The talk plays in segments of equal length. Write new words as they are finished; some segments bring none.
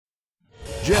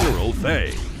General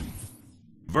Fei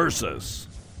versus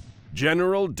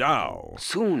General Dao.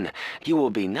 Soon, you will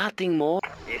be nothing more.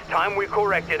 It's time we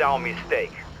corrected our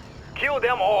mistake. Kill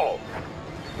them all!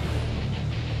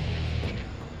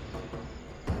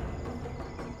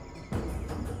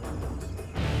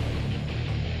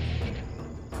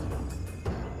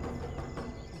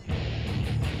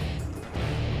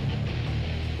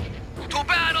 To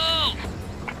battle!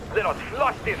 Let us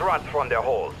flush these rats from their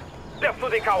holes. Death to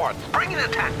the cowards! Bring in the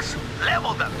tanks!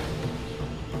 Level them!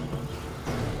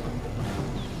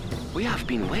 We have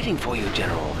been waiting for you,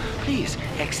 General. Please,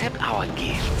 accept our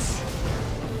gifts.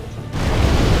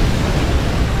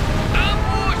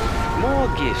 Ambush! More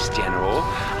gifts, General.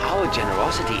 Our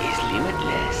generosity is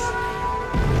limitless.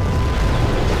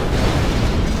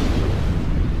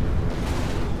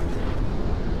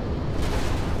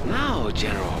 Now,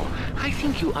 General, I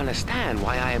think you understand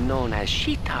why I am known as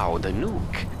Shitao the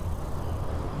Nuke.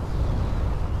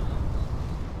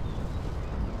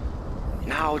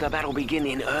 Now the battle begin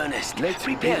in earnest. Let's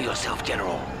prepare yourself,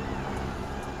 General.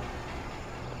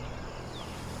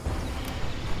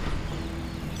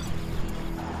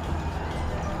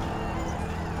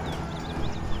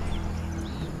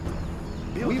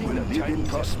 We will live in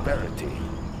prosperity.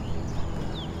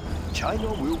 China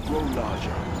will grow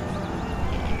larger.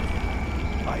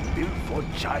 I built for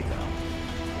China.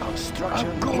 Construction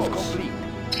is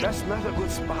complete. That's not a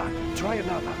good spot. Try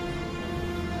another.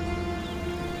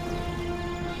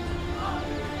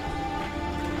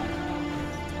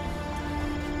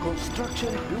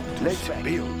 Construction built. Let's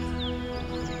build.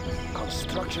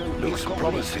 Construction looks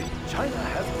promising. China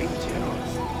has been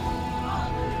generous.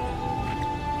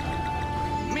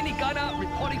 Minigunner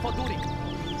reporting for duty.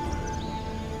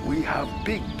 We have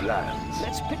big plans.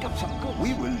 Let's pick up some goods.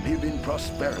 We will live in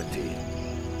prosperity.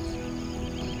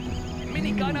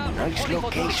 Minigunner Nice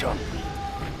reporting location.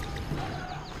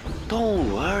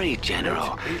 Don't worry,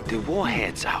 General. The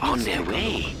warheads are on their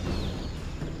way.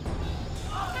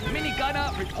 for duty.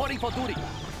 Minigunner reporting for duty.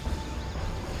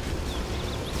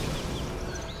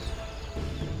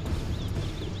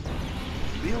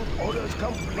 Build orders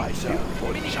complete, sir.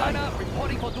 For China. Minigunner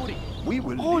reporting for duty. We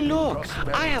will Oh, live in look!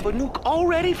 prosperity. I have a nuke all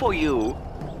ready for you.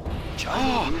 China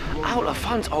will Oh, grow out of larger.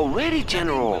 funds already,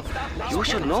 General. You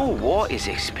should know war is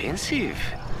expensive.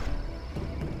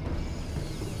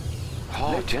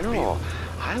 Oh, General,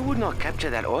 I would not capture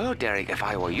that oil derrick if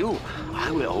I were you.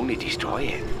 I will only destroy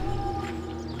it.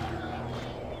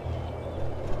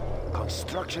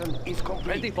 Construction is complete.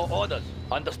 Ready for orders.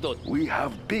 Understood. We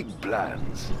have big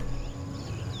plans.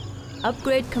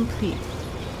 Upgrade complete.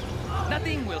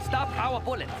 Nothing will stop our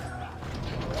bullets.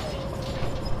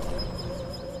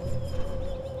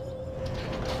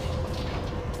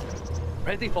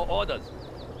 Ready for orders.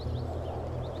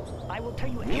 I will tell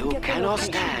you. You cannot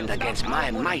stand against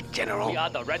my might, General. We are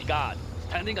the Red Guard.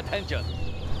 Standing attention.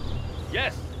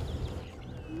 Yes.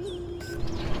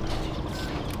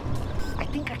 I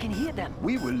think I can hear them.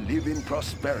 We will live in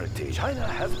prosperity. China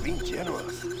has been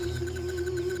generous.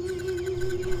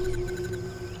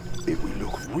 It will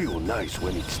look real nice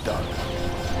when it's done.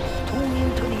 Tune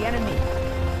into the enemy.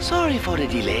 Sorry for the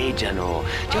delay, General.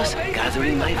 Just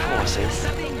gathering my forces.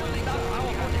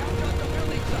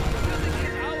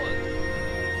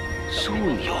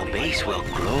 Soon your base will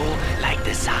glow like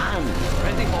the sun.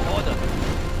 Ready for order.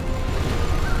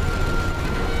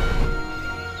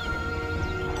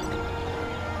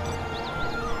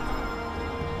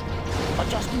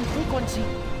 Adjusting frequency.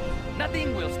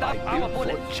 Nothing will stop I our built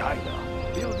bullets. for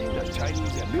China. Building the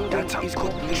Chinese building. That's a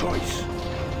good choice.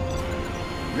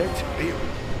 Let's build.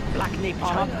 Black Napalm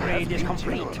China upgrade has is been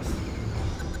complete. generous.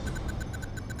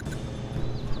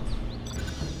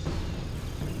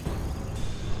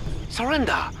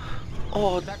 Surrender!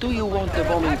 Or do you want the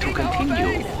bombing to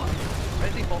continue?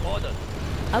 Ready for order.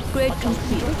 Upgrade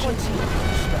complete.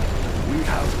 We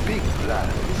have big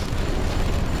plans.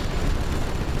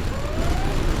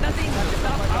 Nothing will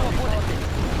stop our bullets.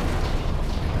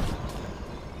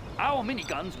 Our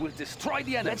miniguns will destroy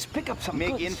the enemy. Let's pick up some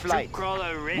MiG goods. in flight.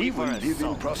 We will live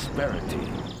in prosperity.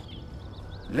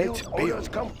 Let's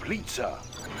build complete, sir.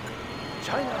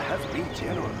 China has been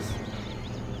generous.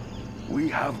 We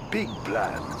have big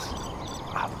plans.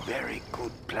 A very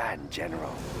good plan,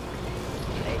 General.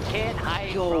 They can't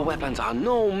hide Your from weapons are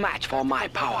no match for my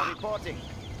power. Reporting.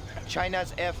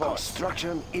 China's Air Force.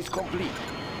 Construction is complete.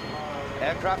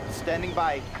 Aircraft standing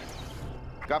by.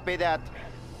 Copy that.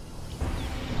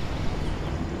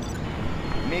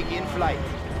 MiG in flight.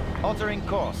 Altering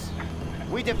course.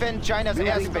 We defend China's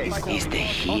airspace. Is the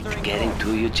heat getting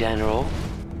to you, General?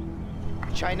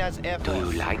 China's Air Do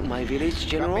Force. you like my village,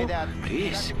 General? Copy that.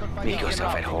 Please, make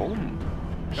yourself at home.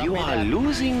 You are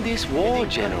losing this war,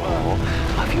 General.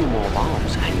 A few more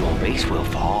bombs and your base will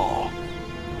fall.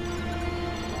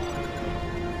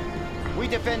 We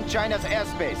defend China's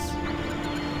airspace.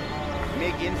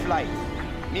 MiG in flight.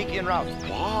 MiG en route.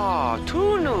 Wow, 2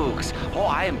 nukes. Oh,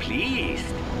 I am pleased.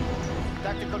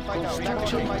 Tactical fighter.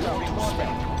 Tactical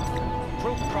fighter.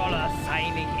 Troop crawler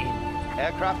signing in.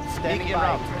 Aircraft standing en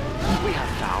route. We have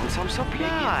found some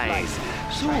supplies.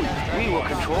 Soon, we will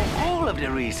control all of the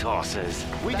resources.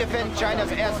 We defend China's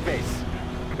airspace.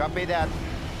 Copy that.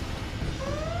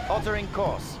 Altering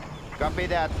course. Copy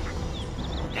that.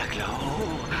 The glow.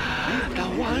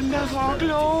 The wonderful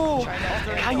glow.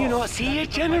 Can you not see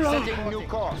it, General? Setting new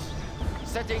course.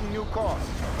 Setting new course.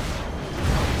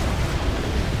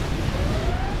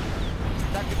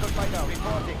 Tactical fighter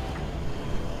reporting.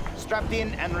 Strapped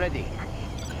in and ready.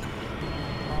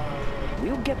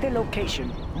 We'll get the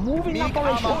location. Moving MiG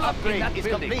operation. armor upgrade is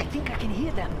building. complete. I think I can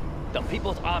hear them. The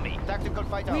People's Army. Tactical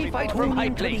fighter We fight reporting. from high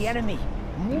Moving to place. the enemy.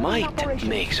 Moving Might operation.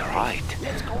 makes right.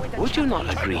 Let's go with the Would you not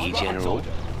Chinese. agree, General?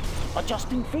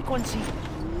 Adjusting frequency.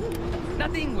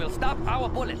 Nothing will stop our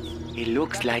bullets. It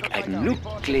looks like a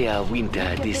nuclear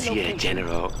winter this year,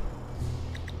 General.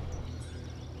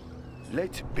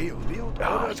 Let's build.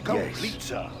 Orders complete,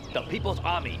 sir. The People's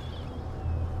Army.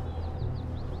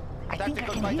 I think I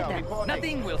Tactical can hear fighter them. reporting.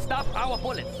 Nothing will stop our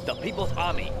bullets. The People's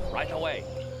Army. Right away.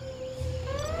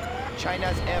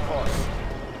 China's Air Force.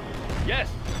 Yes.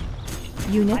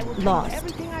 I Unit will tell you lost.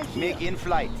 everything I hear. MiG in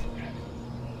flight.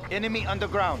 Enemy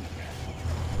underground.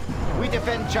 We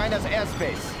defend China's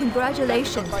airspace.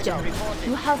 Congratulations, General.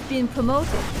 You have been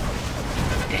promoted.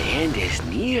 The end is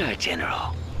near,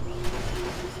 General.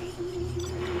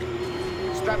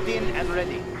 Strapped in and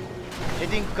ready.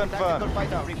 Heading confirmed.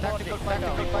 Tactical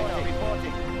fighter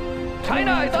reporting.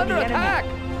 China is under the enemy. attack.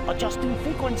 Adjusting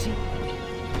frequency.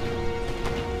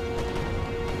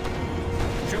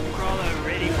 Troop crawler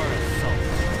ready for assault.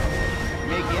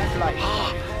 MiG in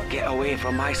flight. Get away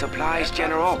from my supplies,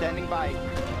 General. Standing by.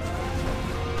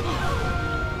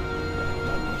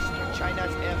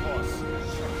 China's Air Force.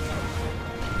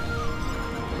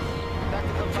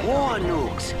 Tactical fighter 4 reporting.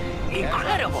 nukes. Aircraft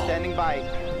Incredible. Standing by.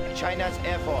 China's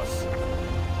Air Force.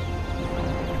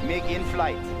 MiG in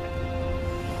flight.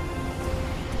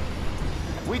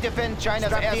 We defend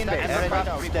China's airspace.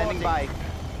 Aircraft standing by.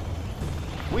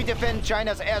 We defend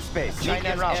China's airspace.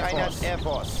 China's Air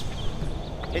Force.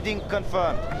 Heading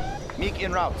confirmed. MiG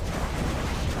en route.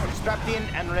 Strapped in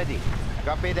and ready.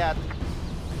 Copy that.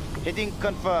 Heading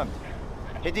confirmed.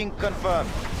 Heading confirmed.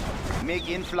 MiG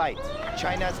in flight.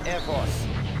 China's Air Force.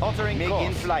 Altering MiG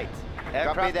in flight.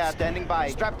 Aircraft standing by.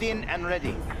 Strapped in and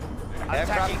ready.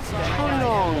 Aircraft standing How by.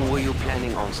 long were you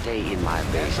planning on staying in my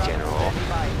base, General?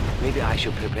 Maybe I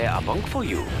should prepare a bunk for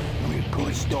you. We're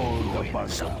going to ruin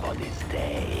somebody's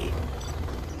day.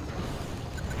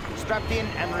 Strapped in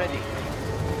and ready.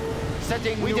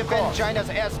 Setting we defend China's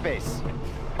airspace.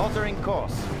 Altering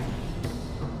course.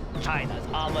 China's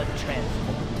armored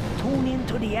transport. Tune in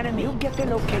to the enemy. We'll get the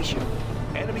location.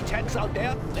 Enemy tanks out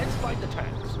there? Let's fight the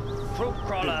tanks. Troop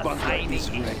crawler bunker signing is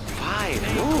in. ready. 5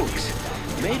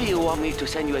 nukes. Maybe you want me to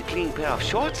send you a clean pair of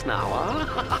shorts now,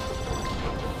 huh?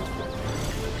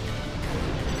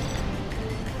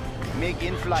 MiG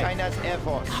in flight. China's Air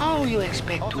Force. How you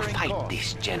expect to Altering fight course.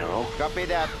 this, General? Copy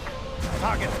that.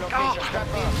 Target location. Oh,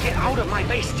 Strapped in. get out of my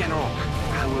base, General.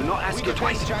 I will not ask We you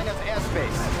defend twice. China's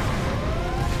airspace.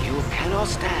 You cannot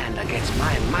stand against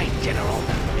my might, General.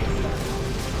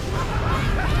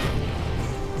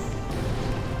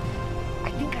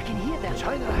 I think I can hear them.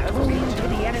 China has Tune been in to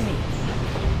the enemy.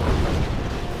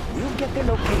 We'll get the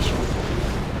location.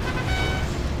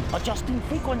 Adjusting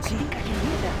frequency. I think I can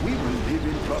hear them. We will live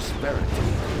in prosperity.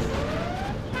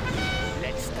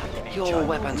 Let's start them. Your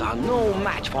weapons are no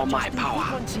match for my Adjusting power.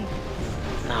 frequency.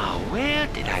 Now, where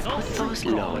did I put those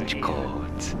launch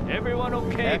codes? Everyone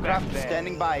okay back Aircraft there?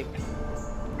 standing by.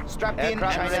 Strapped in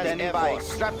and standing by.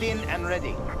 Strapped in and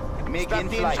ready. MiG in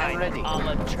flight and ready.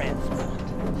 Armored transport.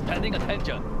 Standing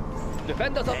attention.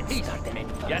 Defenders of peace.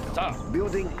 Yes, sir.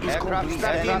 Building is Aircraft complete.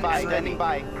 strapped in and standing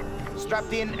by.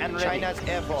 Strapped in and ready. China's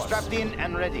Air Force. Strapped in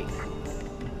and ready.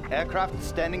 Aircraft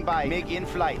standing by. MiG in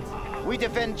flight. We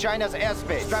defend China's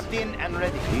airspace. Strapped in and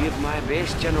ready. Leave my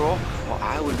base, General, or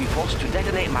I will be forced to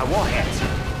detonate my warheads.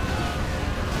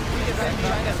 We defend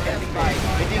China's airspace.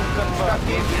 Heading confirmed. Strapped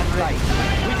in and ready.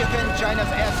 We defend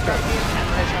China's airspace. Strapped in and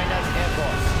ready. China's Air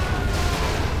Force.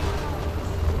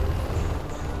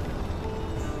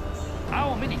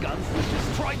 Our miniguns will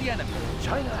destroy the enemy.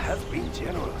 China has been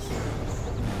generous.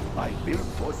 I built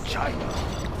for China.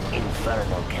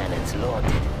 Infernal cannons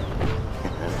loaded.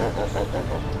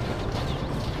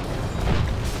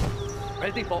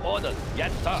 Ready for orders.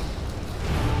 Yes, sir.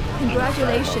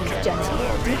 Congratulations, General.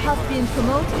 You have been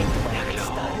promoted.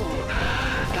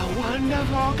 The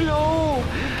wonderful glow!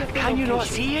 Can you not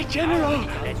see it, General?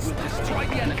 Let's destroy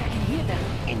the enemy.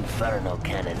 Infernal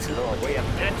cannons loaded. We have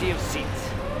plenty of seats.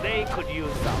 They could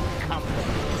use some comfort.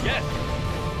 Yes.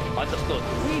 Understood.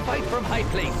 We fight from high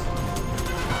place.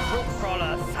 Troop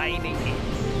crawler signing in.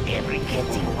 Every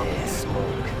getting there,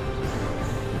 smoke.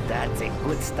 That's a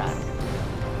good start.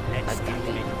 Let's start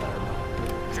the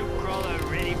inferno. Troop crawler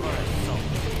ready for assault.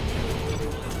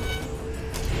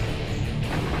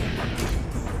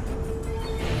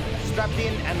 Strapped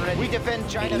in and ready. We defend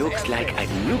China's It looks like a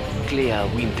nuclear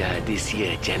winter this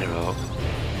year, General.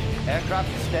 Aircraft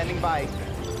standing by.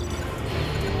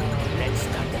 Let's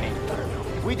start the inferno.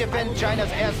 We defend China's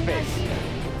airspace.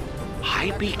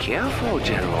 Be careful,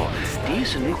 General.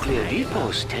 These nuclear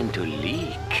depots tend to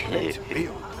leak. Let's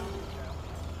build.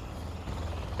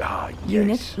 Ah, yes.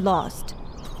 Unit lost.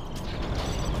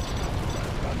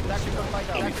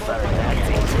 Inferno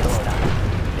cannons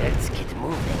loaded. Let's get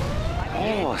moving.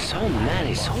 Oh, so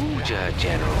many soldiers,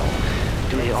 General.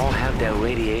 Do they all have their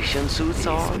radiation suits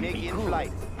on? MiG in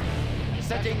flight.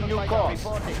 Setting new course.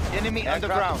 Enemy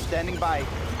underground standing by.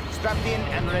 Strapped in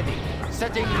and ready.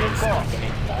 Setting new course.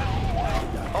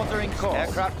 Altering course.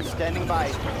 Aircraft standing by. I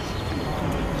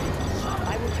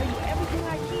will tell you everything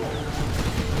I hear.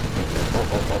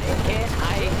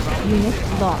 Unit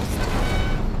lost.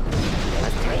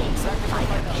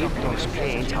 Keep those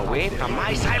planes away from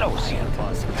my silos.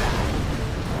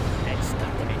 Let's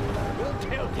start them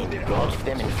engulf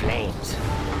them in flames.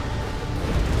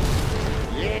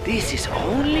 This is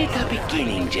only the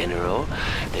beginning, General.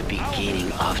 The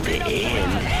beginning of the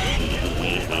end.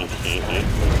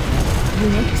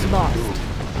 Unit lost.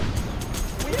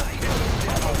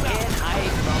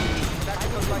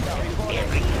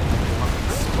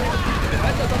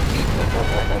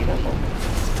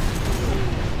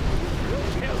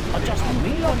 Adjusting,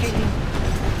 relocating.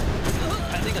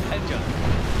 Pending attention.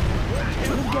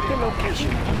 We'll get the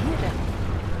location and hear them.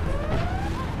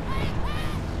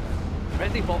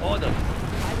 Ready for orders.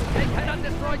 They cannot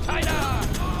destroy China!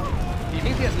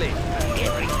 Immediately.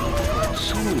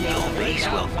 Soon your base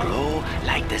will glow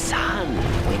like the sun.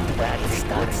 When that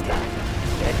starts,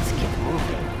 let's get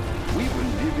moving. We will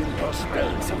live in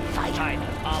prosperity. Some fire.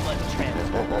 China's armored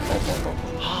transport.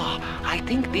 Ah, I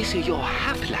think this is your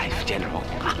half-life, General.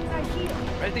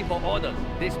 Ready for orders.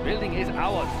 This building is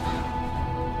ours.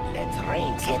 Let's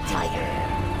rain some fire.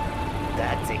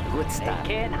 That's a good start. They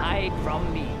can't hide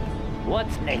from me.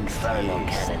 What's next? Infernal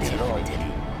cannons loaded.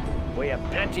 We have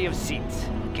plenty of seats.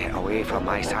 Get away from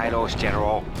my silos,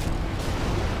 General.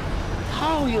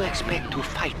 How you expect to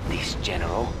fight this,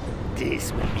 General?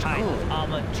 This will be China's good.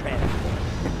 armored transport.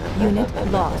 Unit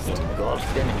lost. Engulf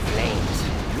them in flames.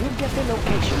 We'll get the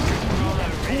location.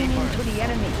 Tune into the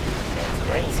enemy. Let's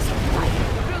rain some fire.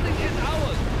 The building is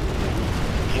ours.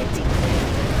 Getting there.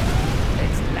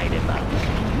 Let's light them up.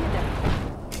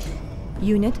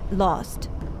 Unit lost.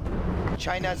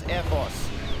 China's Air Force.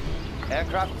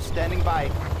 Aircraft standing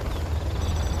by.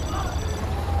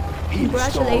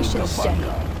 Congratulations,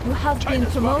 General. You have been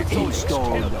promoted.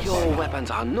 Your weapons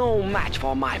are no match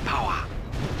for my power.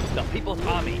 The People's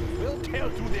Army.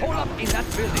 Hold up in that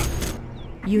building.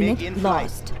 Unit in flight.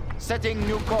 lost. Setting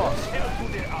new course.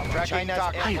 China's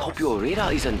Air I Force. hope your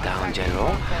radar isn't down,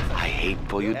 General. I hate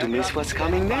for you to miss what's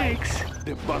coming next.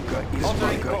 The bunker is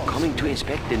bunker. Coming to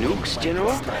inspect the nukes,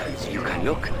 General? You can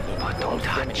look, but don't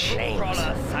touch.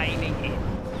 Crawler signing in.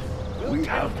 We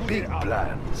have big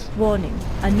plans. Warning.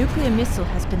 A nuclear missile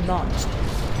has been launched.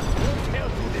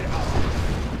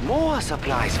 More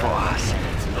supplies for us.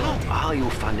 How are you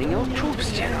funding your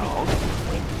troops, General?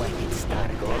 When it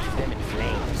starts, engulf them in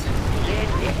flames.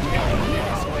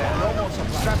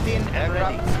 Strapped in,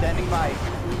 aircraft standing by.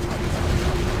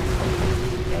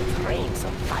 Let's rain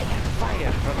some fire.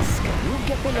 Fire from the sky. We'll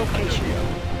get the location.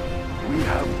 We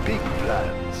have big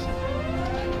plans.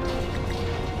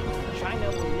 China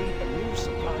will need a new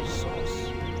supply source.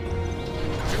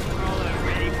 Crawler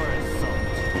ready for assault.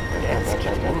 Let's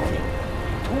get moving.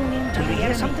 Tune into Do you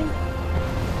hear something?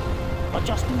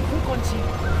 Adjusting frequency.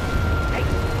 Hey,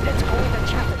 let's go with the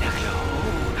chapter.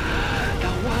 The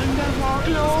wonderful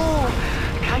glow!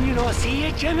 Can you not see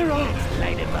it, General?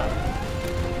 Light him up.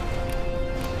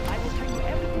 I will tell you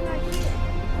everything I hear.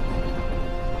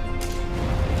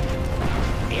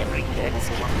 Let's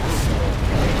get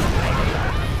moving. Light him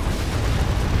up.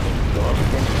 Engulf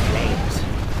them in flames.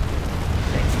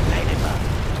 Let's light him up.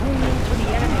 Tune into the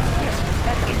enemy.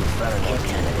 Infernal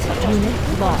cannons. Unit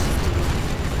lost.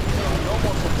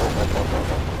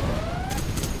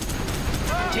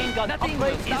 Machine gun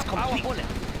upgrade is complete.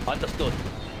 Understood.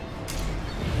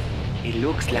 It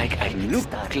looks like a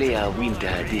nuclear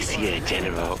winter this year,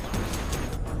 General.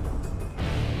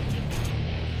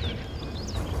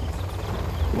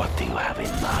 What do you have in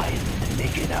mind?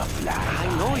 Make it a flash. I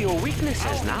know your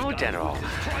weaknesses now, General.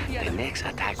 The next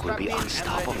attack will be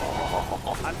unstoppable.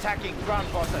 Attacking ground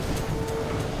forces.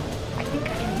 I think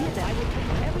I can hear that. I will tell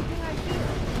you everything I feel.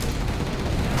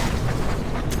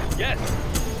 Yes.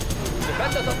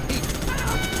 Defenders of peace.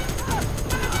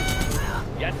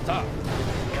 Yes, sir.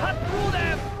 Cut through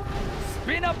them.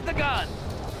 Spin up the gun.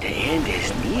 The end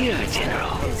is near,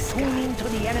 General. Tune into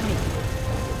the enemy.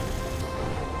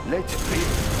 Let's be.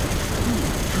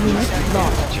 Unit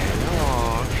lost.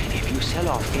 General, if you sell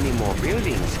off any more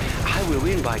buildings, I will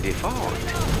win by default.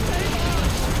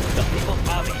 The People's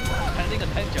Army, paying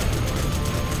attention.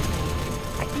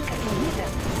 I think I can hear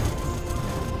them.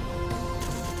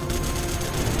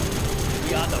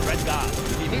 We are the Red Guard.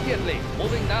 Immediately,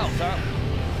 moving now, sir.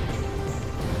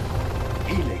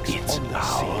 Helix on the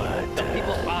scene. The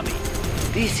People's Army.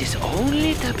 This is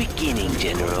only the beginning,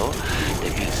 General.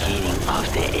 The beginning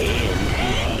of the end.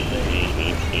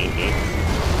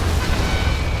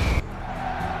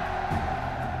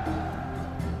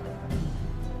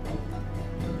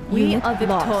 We are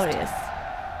victorious.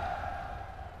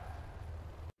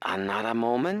 Another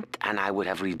moment, and I would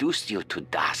have reduced you to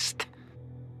dust.